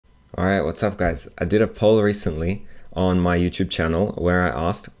Alright, what's up guys? I did a poll recently on my YouTube channel where I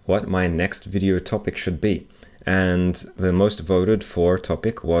asked what my next video topic should be. And the most voted for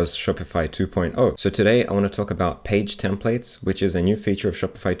topic was Shopify 2.0. So today I want to talk about page templates, which is a new feature of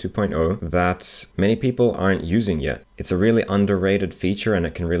Shopify 2.0 that many people aren't using yet. It's a really underrated feature and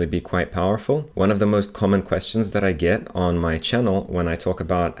it can really be quite powerful. One of the most common questions that I get on my channel when I talk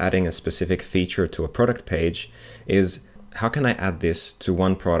about adding a specific feature to a product page is, how can I add this to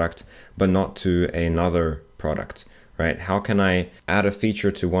one product but not to another product, right? How can I add a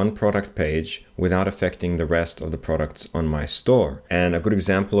feature to one product page without affecting the rest of the products on my store? And a good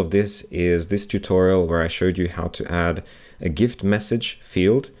example of this is this tutorial where I showed you how to add a gift message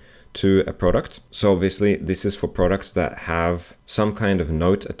field to a product. So obviously this is for products that have some kind of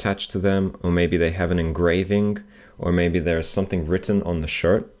note attached to them, or maybe they have an engraving, or maybe there's something written on the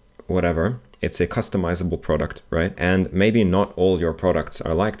shirt, whatever. It's a customizable product, right? And maybe not all your products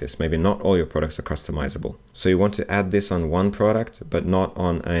are like this. Maybe not all your products are customizable. So you want to add this on one product, but not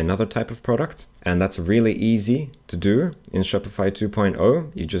on another type of product. And that's really easy to do in Shopify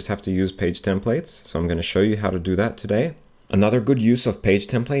 2.0. You just have to use page templates. So I'm going to show you how to do that today. Another good use of page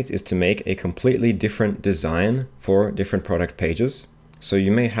templates is to make a completely different design for different product pages. So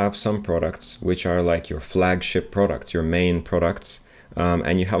you may have some products which are like your flagship products, your main products,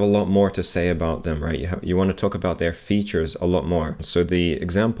 and you have a lot more to say about them, right? You want to talk about their features a lot more. So the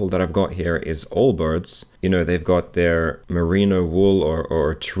example that I've got here is allbirds. You know, they've got their merino wool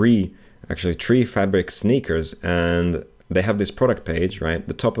or tree fabric sneakers, and they have this product page, right?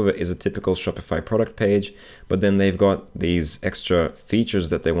 The top of it is a typical Shopify product page, but then they've got these extra features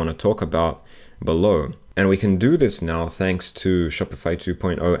that they want to talk about below. And we can do this now thanks to Shopify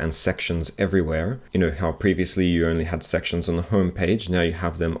 2.0 and sections everywhere. You know how previously you only had sections on the home page, now you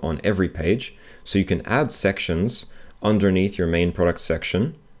have them on every page. So you can add sections underneath your main product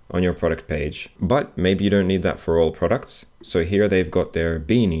section on your product page, but maybe you don't need that for all products. So here they've got their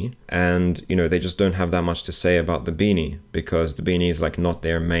beanie, and you know, they just don't have that much to say about the beanie because the beanie is like not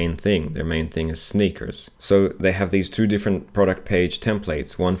their main thing. Their main thing is sneakers. So they have these two different product page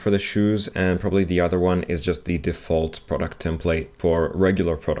templates, one for the shoes and probably the other one is just the default product template for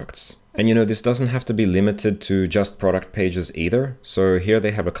regular products. And you know, this doesn't have to be limited to just product pages either. So here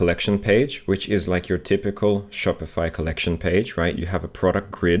they have a collection page, which is like your typical Shopify collection page, right? You have a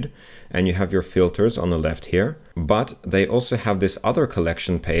product grid and you have your filters on the left here, but they also have this other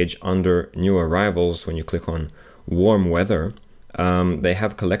collection page under new arrivals. When you click on warm weather, they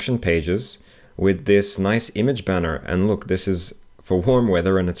have collection pages with this nice image banner. And look, this is for warm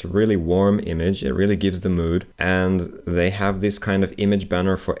weather and it's a really warm image. It really gives the mood. And they have this kind of image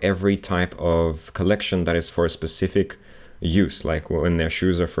banner for every type of collection that is for a specific use, like when their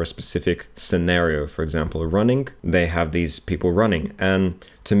shoes are for a specific scenario. For example, running, they have these people running. And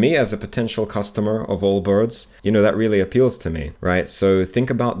to me as a potential customer of allbirds, you know, that really appeals to me, right? So think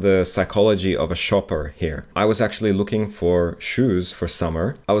about the psychology of a shopper here. I was actually looking for shoes for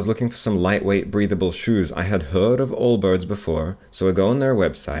summer. I was looking for some lightweight, breathable shoes. I had heard of allbirds before, so I go on their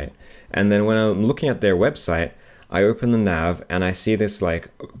website, and then when I'm looking at their website, I open the nav and I see this like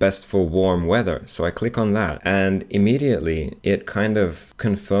best for warm weather. So I click on that and immediately it kind of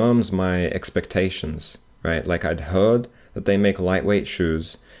confirms my expectations, right? Like I'd heard that they make lightweight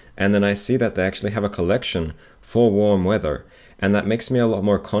shoes, and then I see that they actually have a collection for warm weather. And that makes me a lot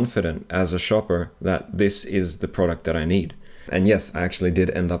more confident as a shopper that this is the product that I need. And yes, I actually did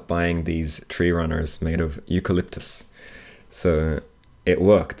end up buying these tree runners made of eucalyptus. So it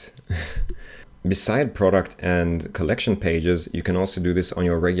worked. Beside product and collection pages, you can also do this on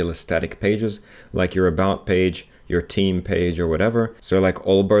your regular static pages, like your about page, your team page, or whatever. So like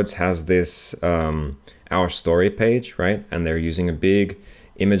allbirds has this our story page, right? And they're using a big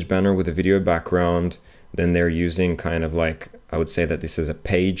image banner with a video background. Then they're using kind of like, I would say that this is a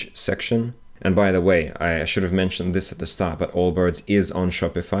page section. And by the way, I should have mentioned this at the start, but allbirds is on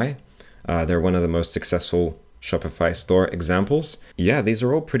Shopify. They're one of the most successful Shopify store examples. Yeah, these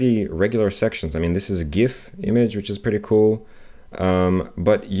are all pretty regular sections. I mean, this is a GIF image, which is pretty cool.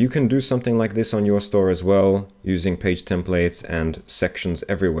 But you can do something like this on your store as well, using page templates and sections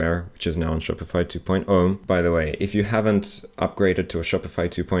everywhere, which is now on Shopify 2.0. By the way, if you haven't upgraded to a Shopify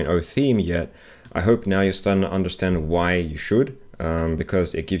 2.0 theme yet, I hope now you're starting to understand why you should.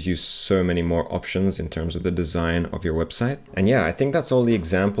 Because it gives you so many more options in terms of the design of your website. And yeah, I think that's all the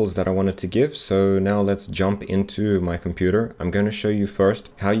examples that I wanted to give. So now let's jump into my computer. I'm going to show you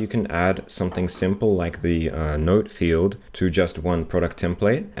first how you can add something simple like the note field to just one product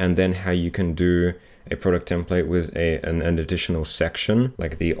template, and then how you can do a product template with an additional section,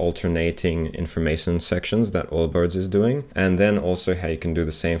 like the alternating information sections that Allbirds is doing. And then also how you can do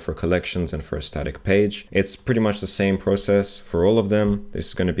the same for collections and for a static page. It's pretty much the same process for all of them. This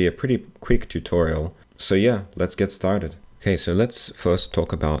is going to be a pretty quick tutorial. So yeah, let's get started. Okay, so let's first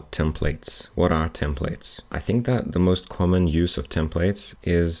talk about templates. What are templates? I think that the most common use of templates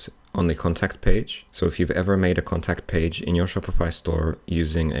is on the contact page. So if you've ever made a contact page in your Shopify store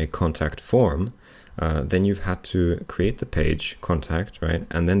using a contact form, then you've had to create the page contact, right?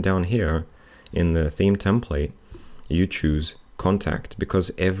 And then down here in the theme template, you choose contact, because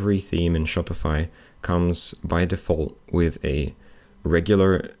every theme in Shopify comes by default with a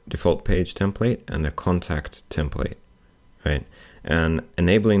regular default page template and a contact template, right? And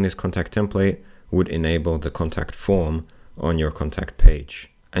enabling this contact template would enable the contact form on your contact page.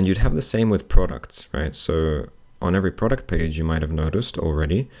 And you'd have the same with products, right? So on every product page, you might have noticed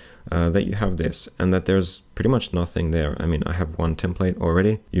already that you have this, and that there's pretty much nothing there. I mean, I have one template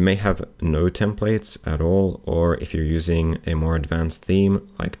already. You may have no templates at all, or if you're using a more advanced theme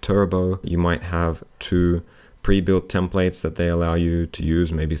like Turbo, you might have 2 pre-built templates that they allow you to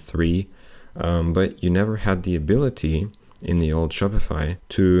use, maybe 3, but you never had the ability in the old Shopify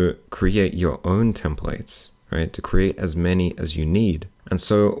to create your own templates, right? To create as many as you need. And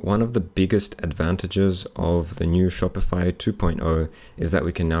so one of the biggest advantages of the new Shopify 2.0 is that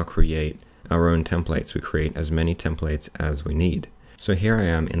we can now create our own templates. We create as many templates as we need. So here I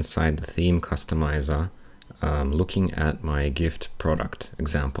am inside the theme customizer, looking at my gift product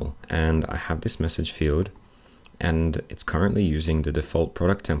example. And I have this message field, and it's currently using the default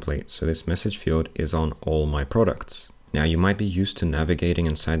product template. So this message field is on all my products. Now you might be used to navigating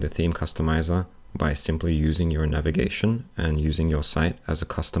inside the theme customizer by simply using your navigation and using your site as a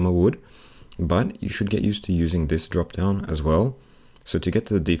customer would, but you should get used to using this dropdown as well. So to get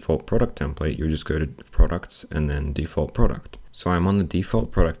to the default product template, you just go to products and then default product. So I'm on the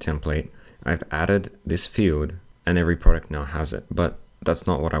default product template. I've added this field and every product now has it, but that's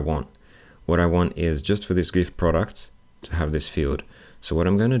not what I want. What I want is just for this gift product to have this field. So what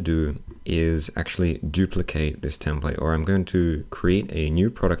I'm going to do is actually duplicate this template, or I'm going to create a new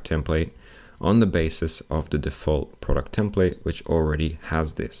product template on the basis of the default product template, which already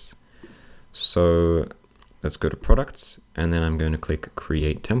has this. So let's go to products, and then I'm going to click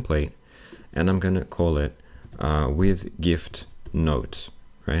create template, and I'm going to call it with gift note,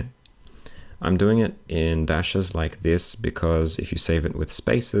 right? I'm doing it in dashes like this because if you save it with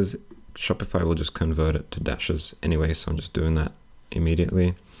spaces, Shopify will just convert it to dashes anyway, so I'm just doing that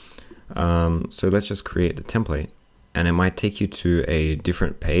immediately. So let's just create the template. And it might take you to a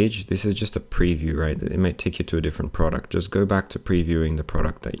different page. This is just a preview, right? It might take you to a different product. Just go back to previewing the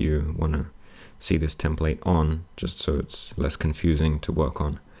product that you want to see this template on, just so it's less confusing to work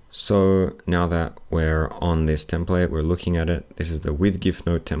on. So now that we're on this template, we're looking at it. This is the with gift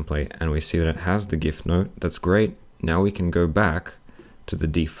note template, and we see that it has the gift note. That's great. Now we can go back to the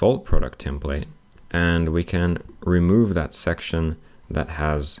default product template, and we can remove that section that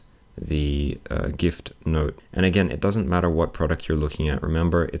has the gift note. And again, it doesn't matter what product you're looking at.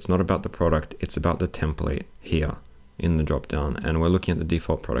 Remember, it's not about the product, it's about the template here in the drop down, and we're looking at the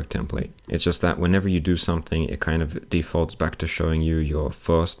default product template. It's just that whenever you do something, it kind of defaults back to showing you your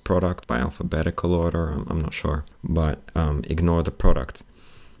first product by alphabetical order. I'm not sure, but ignore the product.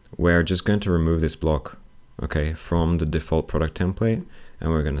 We're just going to remove this block, okay, from the default product template,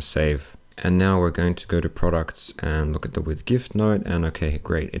 and we're going to save. And now we're going to go to products and look at the with gift note, and okay,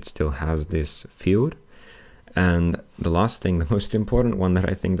 great, it still has this field. And the last thing, the most important one that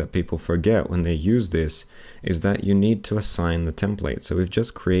I think that people forget when they use this, is that you need to assign the template. So we've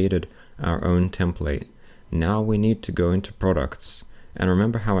just created our own template. Now we need to go into products. And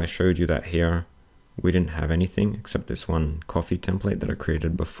remember how I showed you that here we didn't have anything except this one coffee template that I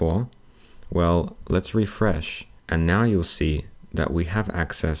created before? Well, let's refresh, and now you'll see that we have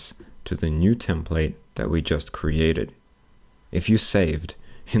access to the new template that we just created. If you saved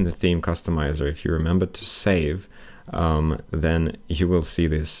in the theme customizer, if you remember to save, then you will see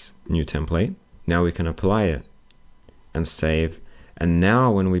this new template. Now we can apply it and save. And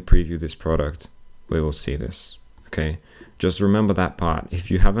now when we preview this product, we will see this. Okay, just remember that part. If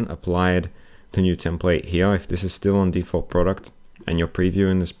you haven't applied the new template here, if this is still on default product and you're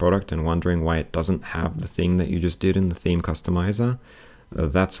previewing this product and wondering why it doesn't have the thing that you just did in the theme customizer,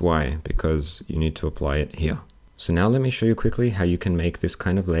 that's why, because you need to apply it here. So now let me show you quickly how you can make this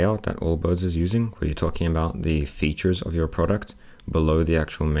kind of layout that Allbirds is using, where you're talking about the features of your product below the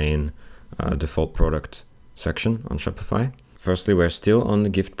actual main default product section on Shopify. Firstly, we're still on the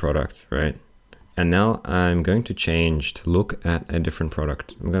gift product, right? And now I'm going to change to look at a different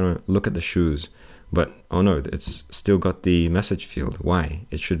product. I'm going to look at the shoes, but oh no, it's still got the message field. Why?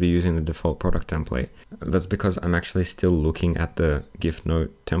 It should be using the default product template. That's because I'm actually still looking at the gift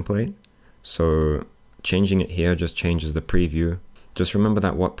note template. So changing it here just changes the preview. Just remember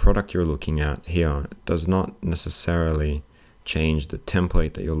that what product you're looking at here does not necessarily change the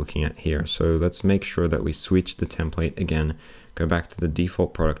template that you're looking at here. So let's make sure that we switch the template again. Go back to the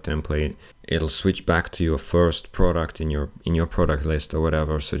default product template. It'll switch back to your first product in your product list or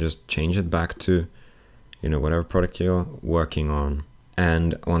whatever. So just change it back to, you know, whatever product you're working on.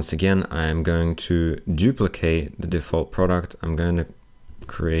 And once again, I'm going to duplicate the default product. I'm going to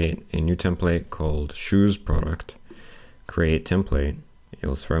create a new template called shoes product. Create template.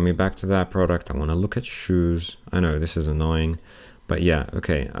 It'll throw me back to that product. I want to look at shoes. I know this is annoying, but yeah,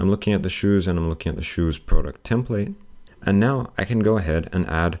 okay. I'm looking at the shoes and I'm looking at the shoes product template. And now I can go ahead and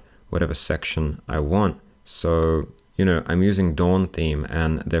add whatever section I want. So, you know, I'm using Dawn theme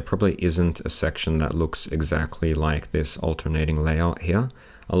and there probably isn't a section that looks exactly like this alternating layout here.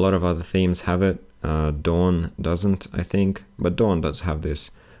 A lot of other themes have it. Dawn doesn't, I think, but Dawn does have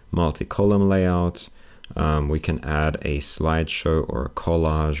this multi-column layout. We can add a slideshow or a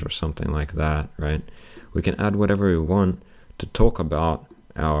collage or something like that, right? We can add whatever we want to talk about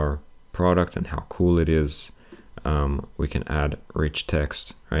our product and how cool it is. We can add rich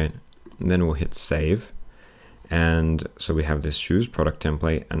text, right? And then we'll hit save. And so we have this shoes product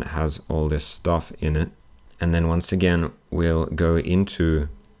template and it has all this stuff in it. And then once again, we'll go into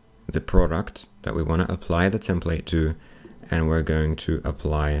the product that we want to apply the template to, and we're going to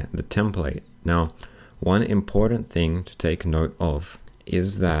apply the template. Now, one important thing to take note of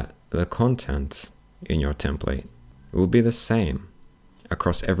is that the content in your template will be the same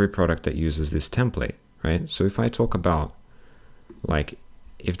across every product that uses this template, right? So if I talk about, like,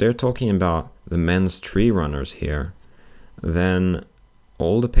 if they're talking about the men's tree runners here, then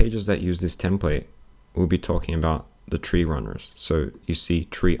all the pages that use this template will be talking about the tree runners. So you see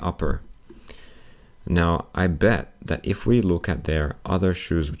tree upper. Now, I bet that if we look at their other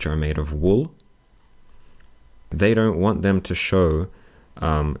shoes, which are made of wool, they don't want them to show,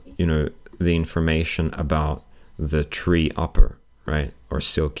 you know, the information about the tree upper, right? Or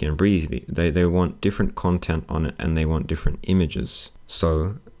silky and breezy. They want different content on it and they want different images.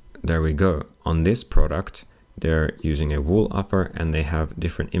 So there we go. On this product, they're using a wool upper and they have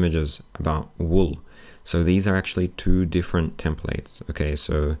different images about wool. So these are actually two different templates. Okay,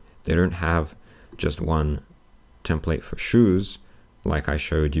 so they don't have just one template for shoes, like I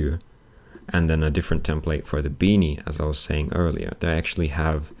showed you, and then a different template for the beanie, as I was saying earlier. They actually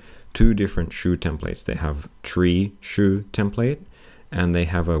have two different shoe templates. They have tree shoe template and they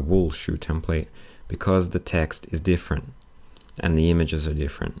have a wool shoe template because the text is different and the images are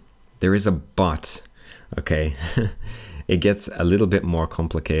different. There is a but, okay? It gets a little bit more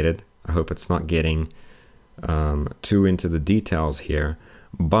complicated. I hope it's not getting too into the details here,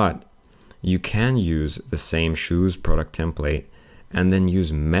 but you can use the same shoes product template and then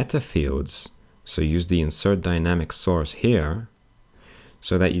use Metafields. So use the insert dynamic source here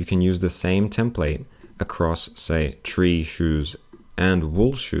so that you can use the same template across, say, tree shoes and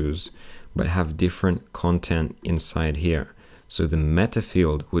wool shoes, but have different content inside here. So the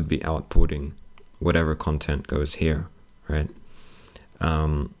Metafield would be outputting whatever content goes here, right?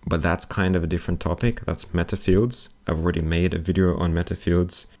 But that's kind of a different topic. That's Metafields. I've already made a video on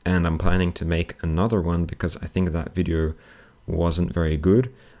Metafields and I'm planning to make another one because I think that video wasn't very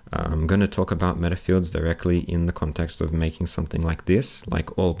good. I'm going to talk about Metafields directly in the context of making something like this, like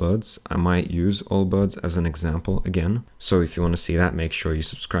allbirds. I might use allbirds as an example again. So if you want to see that, make sure you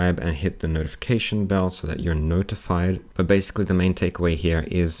subscribe and hit the notification bell so that you're notified. But basically the main takeaway here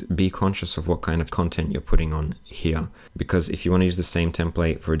is be conscious of what kind of content you're putting on here. Because if you want to use the same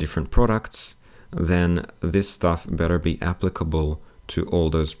template for different products, then this stuff better be applicable to all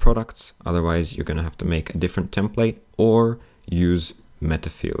those products. Otherwise, you're going to have to make a different template or use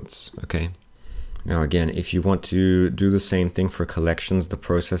Metafields, okay? Now again, if you want to do the same thing for collections, the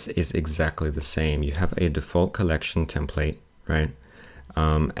process is exactly the same. You have a default collection template, right?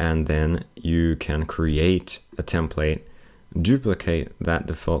 And then you can create a template, duplicate that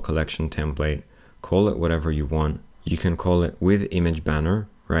default collection template, call it whatever you want. You can call it with image banner,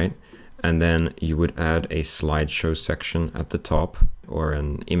 right? And then you would add a slideshow section at the top or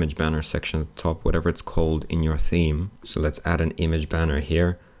an image banner section at the top, whatever it's called in your theme. So let's add an image banner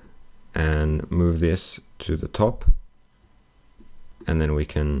here and move this to the top. And then we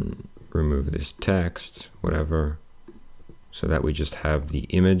can remove this text, whatever, so that we just have the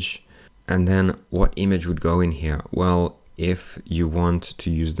image. And then what image would go in here? Well, if you want to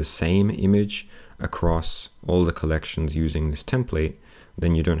use the same image across all the collections using this template,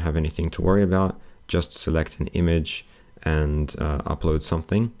 then you don't have anything to worry about. just select an image and upload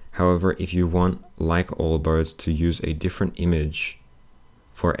something. However, if you want, like Allbirds, to use a different image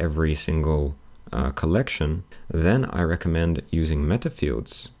for every single collection, then I recommend using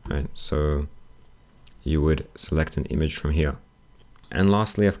Metafields, right? So you would select an image from here. And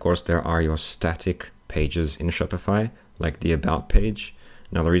lastly, of course, there are your static pages in Shopify, like the About page.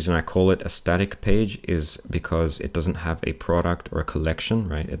 Now, the reason I call it a static page is because it doesn't have a product or a collection,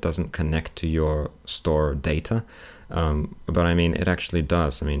 right? It doesn't connect to your store data. But I mean, it actually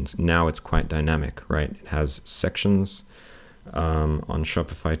does. I mean, now it's quite dynamic, right? It has sections. On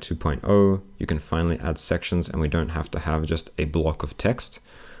Shopify 2.0, you can finally add sections, and we don't have to have just a block of text.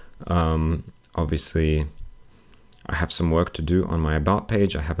 Obviously, I have some work to do on my About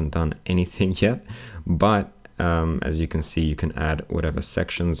page. I haven't done anything yet, but as you can see, you can add whatever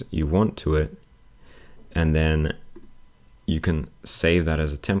sections you want to it, and then you can save that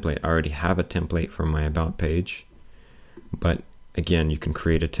as a template. I already have a template for my About page, but again, you can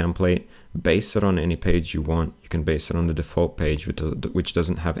create a template, base it on any page you want. You can base it on the default page, which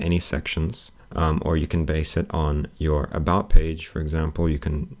doesn't have any sections, or you can base it on your About page, for example. You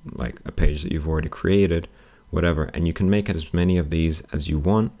can, like a page that you've already created, whatever, and you can make it as many of these as you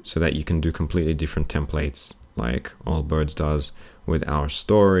want, so that you can do completely different templates, like Allbirds does with our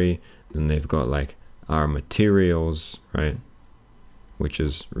story. Then they've got like our materials, right, which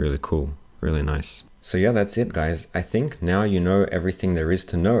is really cool, really nice. So yeah, that's it, guys. I think now you know everything there is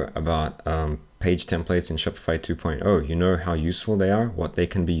to know about page templates in Shopify 2.0. You know how useful they are, what they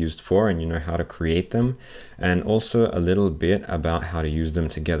can be used for, and you know how to create them, and also a little bit about how to use them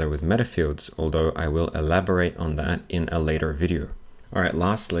together with Metafields, although I will elaborate on that in a later video. All right,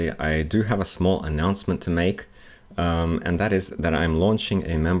 lastly, I do have a small announcement to make, and that is that I'm launching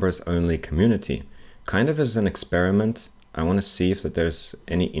a members-only community. Kind of as an experiment, I want to see if there's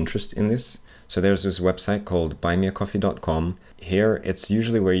any interest in this. So there's this website called buymeacoffee.com. Here, it's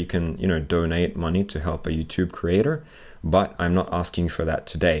usually where you can, donate money to help a YouTube creator, but I'm not asking for that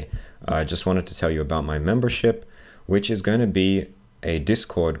today. I just wanted to tell you about my membership, which is going to be a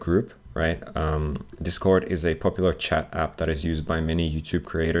Discord group, right? Discord is a popular chat app that is used by many YouTube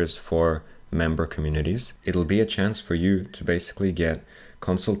creators for member communities. It'll be a chance for you to basically get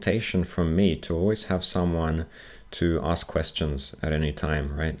consultation from me, to always have someone to ask questions at any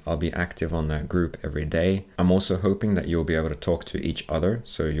time, right? I'll be active on that group every day. I'm also hoping that you'll be able to talk to each other,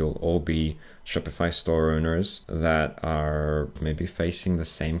 so you'll all be Shopify store owners that are maybe facing the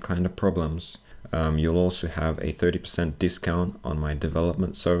same kind of problems. You'll also have a 30% discount on my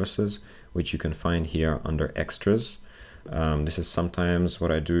development services, which you can find here under extras. This is sometimes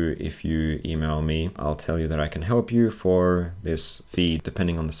what I do. If you email me, I'll tell you that I can help you for this fee,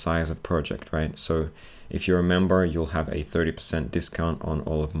 depending on the size of project, right? So if you're a member, you'll have a 30% discount on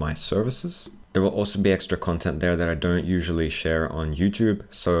all of my services. There will also be extra content there that I don't usually share on YouTube.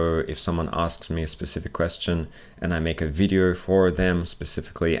 So if someone asks me a specific question and I make a video for them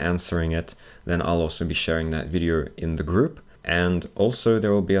specifically answering it, then I'll also be sharing that video in the group. And also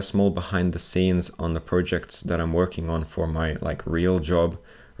there will be a small behind the scenes on the projects that I'm working on for my real job,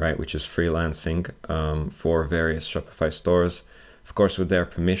 right, which is freelancing for various Shopify stores, of course with their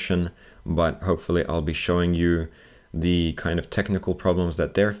permission, but hopefully I'll be showing you the kind of technical problems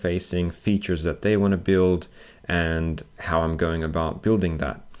that they're facing, features that they want to build, and how I'm going about building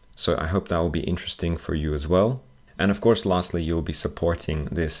that. So I hope that will be interesting for you as well. And of course, lastly, you'll be supporting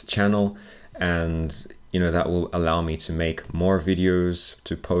this channel, and that will allow me to make more videos,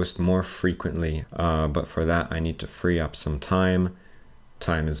 to post more frequently. But for that, I need to free up some time.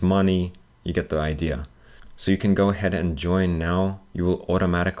 Time is money. You get the idea. So you can go ahead and join now. You will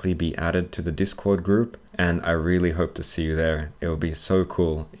automatically be added to the Discord group, and I really hope to see you there. It will be so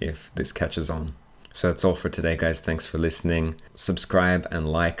cool if this catches on. So that's all for today, guys. Thanks for listening. Subscribe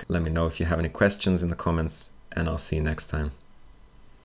and like. Let me know if you have any questions in the comments, and I'll see you next time.